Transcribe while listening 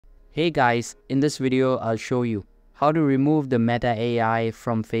Hey guys, in this video I'll show you how to remove the Meta AI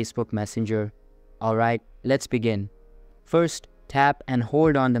from Facebook Messenger. Alright, let's begin. First, tap and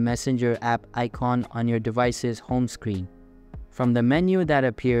hold on the Messenger app icon on your device's home screen. From the menu that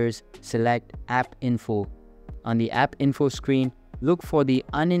appears, select App Info. On the App Info screen, look for the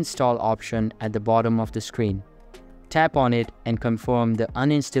Uninstall option at the bottom of the screen. Tap on it and confirm the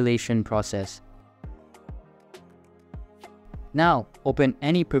uninstallation process. Now, open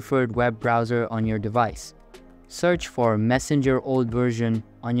any preferred web browser on your device. Search for Messenger old version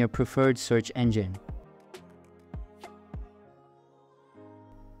on your preferred search engine.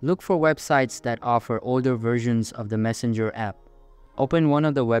 Look for websites that offer older versions of the Messenger app. Open one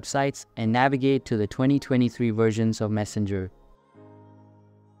of the websites and navigate to the 2023 versions of Messenger.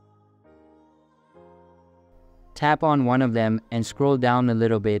 Tap on one of them and scroll down a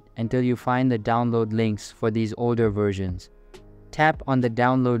little bit until you find the download links for these older versions. Tap on the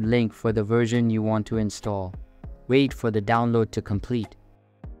download link for the version you want to install. Wait for the download to complete.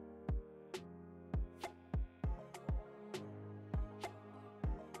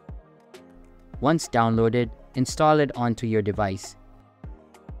 Once downloaded, install it onto your device.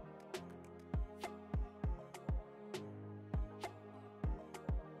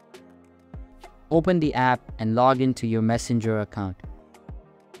 Open the app and log into your Messenger account.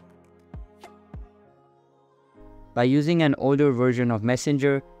 By using an older version of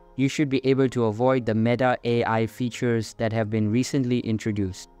Messenger, you should be able to avoid the Meta AI features that have been recently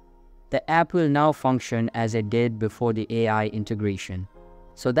introduced. The app will now function as it did before the AI integration.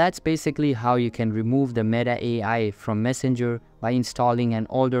 So that's basically how you can remove the Meta AI from Messenger by installing an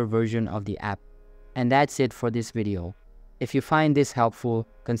older version of the app. And that's it for this video. If you find this helpful,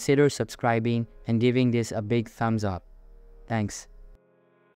 consider subscribing and giving this a big thumbs up. Thanks.